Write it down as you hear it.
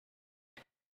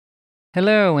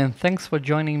Hello, and thanks for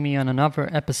joining me on another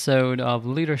episode of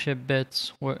Leadership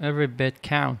Bits, where every bit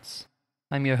counts.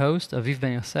 I'm your host, Aviv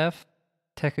Ben-Yosef,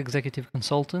 Tech Executive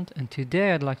Consultant, and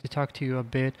today I'd like to talk to you a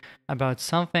bit about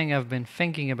something I've been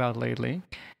thinking about lately,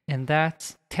 and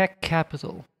that's tech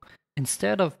capital.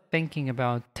 Instead of thinking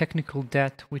about technical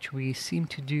debt, which we seem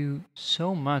to do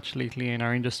so much lately in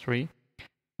our industry,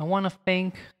 I want to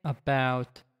think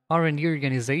about R&D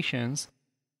organizations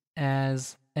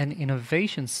as an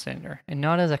innovation center and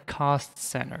not as a cost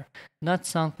center, not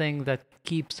something that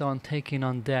keeps on taking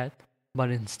on debt,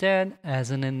 but instead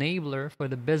as an enabler for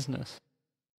the business,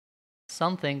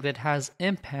 something that has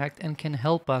impact and can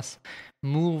help us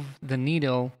move the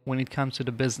needle when it comes to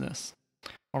the business.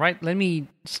 All right, let me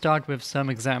start with some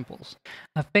examples.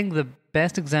 I think the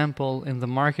best example in the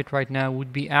market right now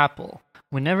would be Apple.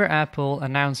 Whenever Apple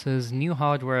announces new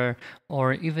hardware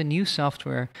or even new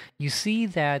software, you see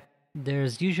that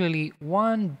there's usually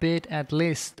one bit at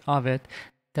least of it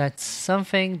that's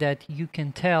something that you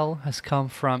can tell has come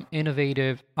from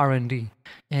innovative R&D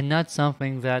and not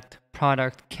something that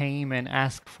product came and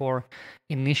asked for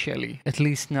initially, at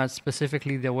least not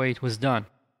specifically the way it was done.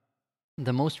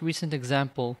 The most recent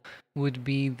example would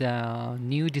be the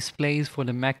new displays for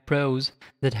the Mac Pros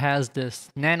that has this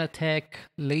nanotech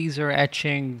laser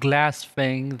etching glass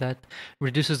thing that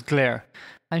reduces glare.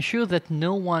 I'm sure that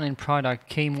no one in product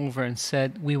came over and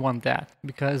said, we want that,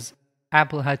 because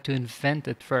Apple had to invent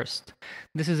it first.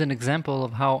 This is an example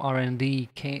of how R&D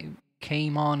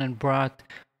came on and brought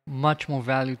much more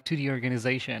value to the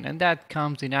organization. And that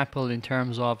comes in Apple in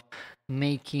terms of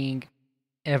making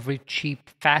every chip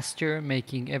faster,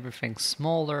 making everything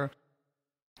smaller,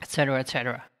 etc.,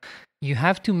 etc. You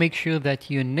have to make sure that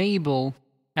you enable,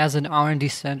 as an R&D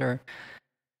center,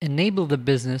 enable the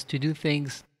business to do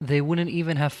things they wouldn't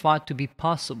even have thought to be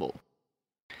possible.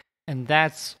 And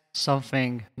that's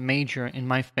something major in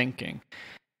my thinking.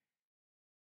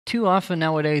 Too often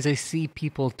nowadays I see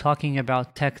people talking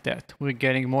about tech debt. We're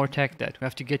getting more tech debt. We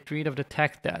have to get rid of the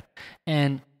tech debt.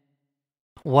 And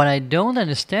what I don't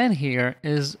understand here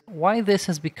is why this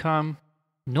has become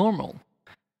normal.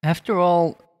 After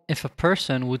all, if a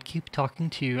person would keep talking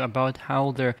to you about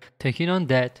how they're taking on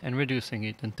debt and reducing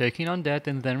it, and taking on debt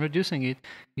and then reducing it,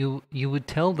 you would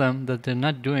tell them that they're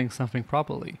not doing something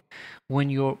properly. When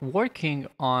you're working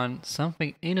on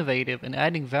something innovative and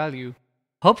adding value,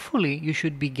 hopefully you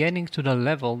should be getting to the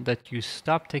level that you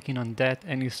stop taking on debt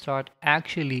and you start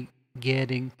actually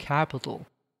getting capital.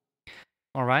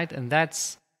 All right, and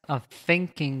that's a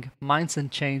thinking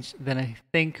mindset change that I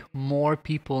think more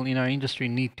people in our industry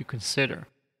need to consider.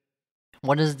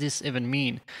 What does this even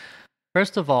mean?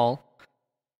 First of all,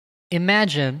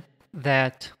 imagine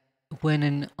that when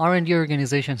an R&D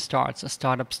organization starts, a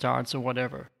startup starts or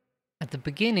whatever, at the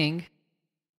beginning,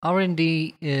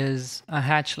 R&D is a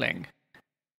hatchling.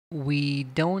 We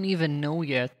don't even know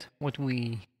yet what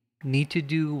we need to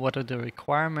do, what are the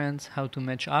requirements, how to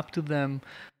match up to them,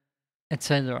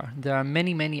 etc. There are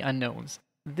many, many unknowns.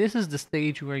 This is the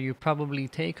stage where you probably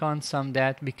take on some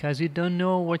debt because you don't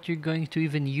know what you're going to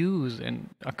even use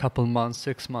in a couple months,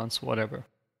 6 months, whatever.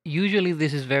 Usually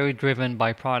this is very driven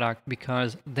by product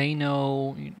because they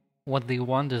know what they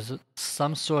want is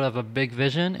some sort of a big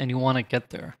vision and you want to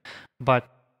get there. But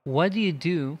what do you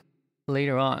do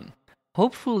later on?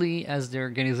 Hopefully, as the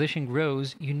organization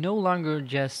grows, you no longer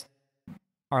just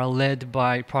are led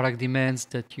by product demands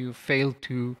that you fail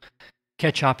to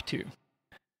catch up to,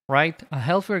 right? A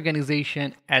healthy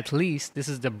organization, at least this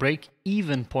is the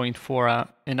break-even point for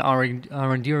an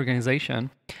R&D organization,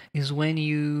 is when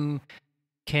you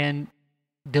can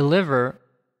deliver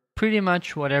pretty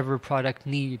much whatever product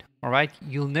need, all right?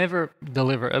 You'll never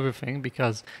deliver everything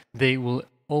because they will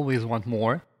always want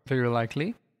more, very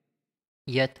likely.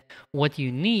 Yet, what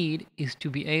you need is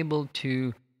to be able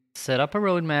to set up a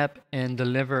roadmap and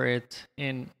deliver it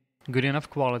in good enough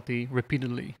quality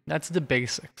repeatedly. That's the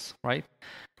basics, right?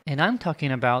 And I'm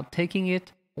talking about taking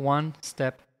it one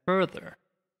step further.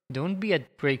 Don't be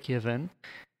at break even.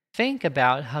 Think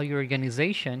about how your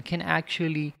organization can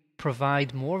actually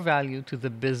provide more value to the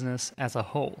business as a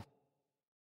whole.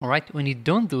 All right, when you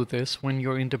don't do this, when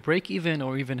you're in the break even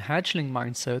or even hatchling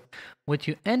mindset, what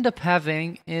you end up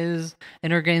having is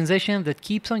an organization that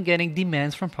keeps on getting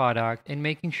demands from product and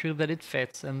making sure that it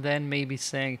fits, and then maybe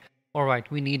saying, all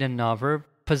right, we need another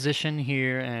position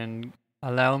here and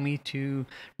allow me to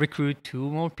recruit 2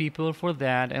 more people for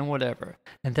that and whatever.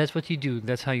 And that's what you do.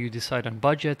 That's how you decide on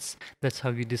budgets. That's how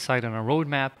you decide on a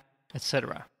roadmap,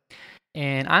 etc.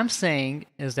 And I'm saying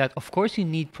is that, of course, you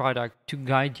need product to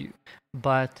guide you.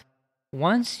 But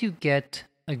once you get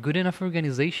a good enough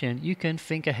organization, you can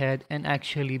think ahead and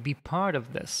actually be part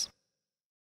of this.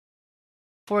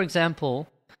 For example,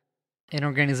 an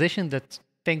organization that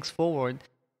thinks forward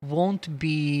won't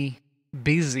be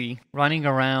busy running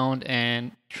around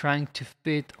and trying to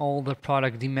fit all the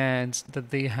product demands that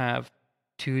they have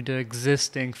to the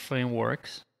existing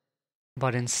frameworks,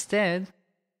 but instead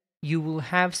you will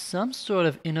have some sort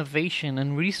of innovation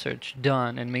and research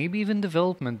done, and maybe even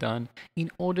development done, in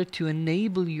order to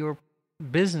enable your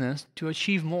business to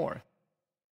achieve more.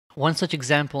 One such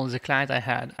example is a client I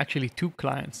had, actually two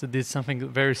clients that did something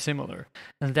very similar.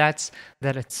 And that's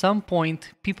that at some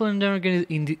point, people in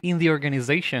the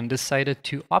organization decided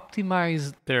to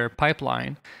optimize their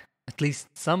pipeline, at least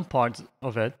some parts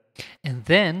of it, and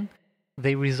then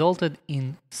they resulted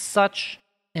in such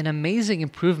an amazing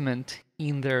improvement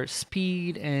in their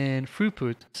speed and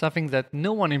throughput, something that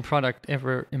no one in product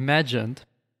ever imagined,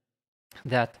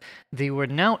 that they were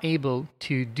now able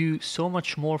to do so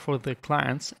much more for their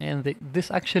clients, and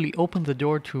this actually opened the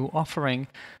door to offering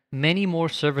many more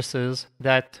services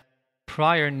that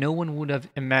prior no one would have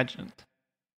imagined.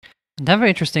 Another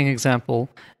interesting example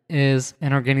is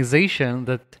an organization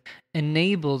that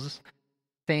enables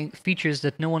features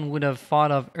that no one would have thought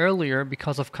of earlier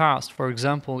because of cost. For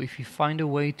example, if you find a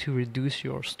way to reduce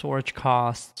your storage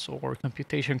costs or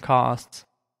computation costs,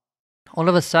 all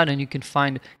of a sudden you can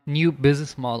find new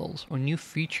business models or new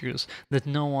features that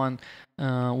no one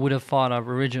would have thought of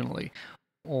originally.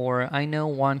 Or I know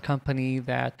one company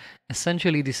that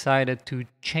essentially decided to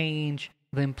change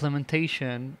the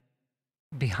implementation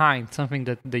behind something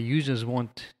that the users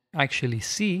won't actually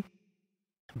see,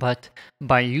 but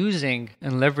by using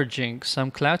and leveraging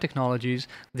some cloud technologies,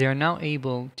 they are now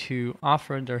able to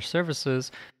offer their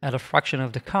services at a fraction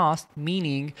of the cost,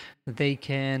 meaning they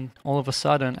can all of a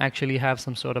sudden actually have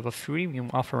some sort of a freemium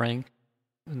offering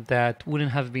that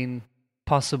wouldn't have been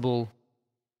possible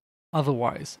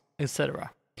otherwise,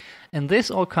 etc. And this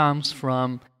all comes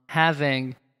from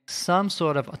having some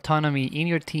sort of autonomy in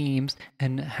your teams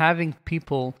and having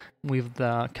people with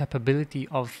the capability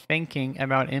of thinking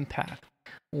about impact.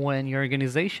 When your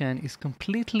organization is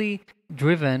completely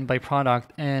driven by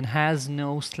product and has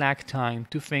no slack time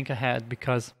to think ahead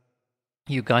because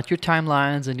you got your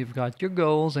timelines and you've got your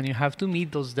goals and you have to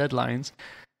meet those deadlines,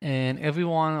 and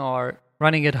everyone are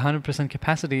running at 100%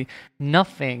 capacity,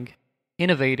 nothing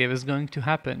innovative is going to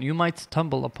happen. You might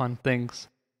stumble upon things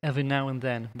every now and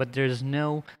then, but there's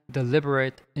no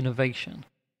deliberate innovation.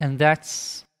 And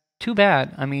that's too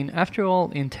bad. I mean, after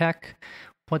all, in tech,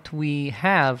 what we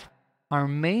have, our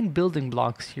main building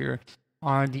blocks here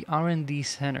are the R&D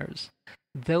centers.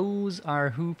 Those are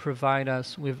who provide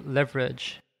us with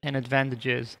leverage and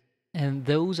advantages, and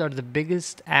those are the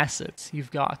biggest assets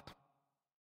you've got.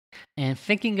 And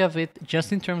thinking of it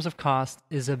just in terms of cost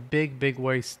is a big, big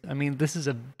waste. I mean, this is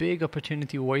a big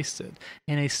opportunity wasted,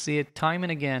 and I see it time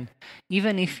and again.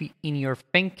 Even if in your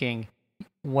thinking,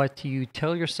 what you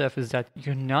tell yourself is that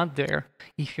you're not there,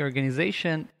 if your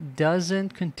organization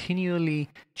doesn't continually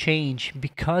change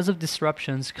because of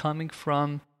disruptions coming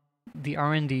from the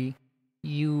R&D,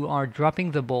 you are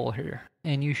dropping the ball here.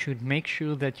 And you should make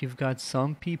sure that you've got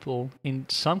some people in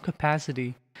some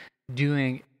capacity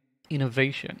doing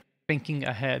innovation, thinking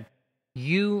ahead.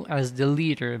 You as the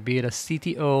leader, be it a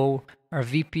CTO or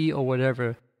VP or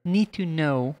whatever, need to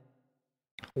know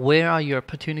where are your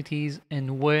opportunities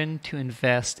and when to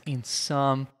invest in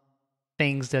some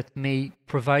things that may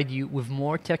provide you with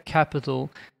more tech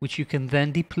capital, which you can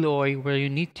then deploy where you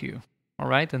need to. All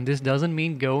right. And this doesn't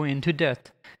mean go into debt.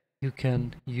 You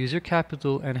can use your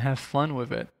capital and have fun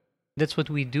with it. That's what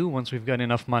we do once we've got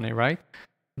enough money, right?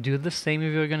 Do the same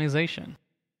with your organization.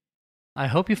 I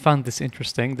hope you found this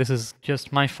interesting. This is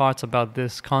just my thoughts about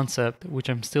this concept, which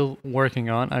I'm still working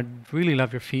on. I'd really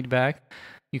love your feedback.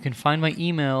 You can find my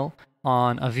email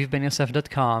on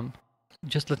avivben-yosef.com.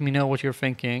 Just let me know what you're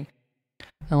thinking.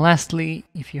 And lastly,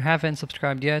 if you haven't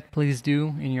subscribed yet, please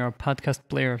do in your podcast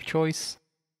player of choice.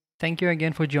 Thank you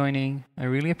again for joining. I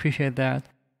really appreciate that.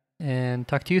 And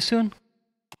talk to you soon.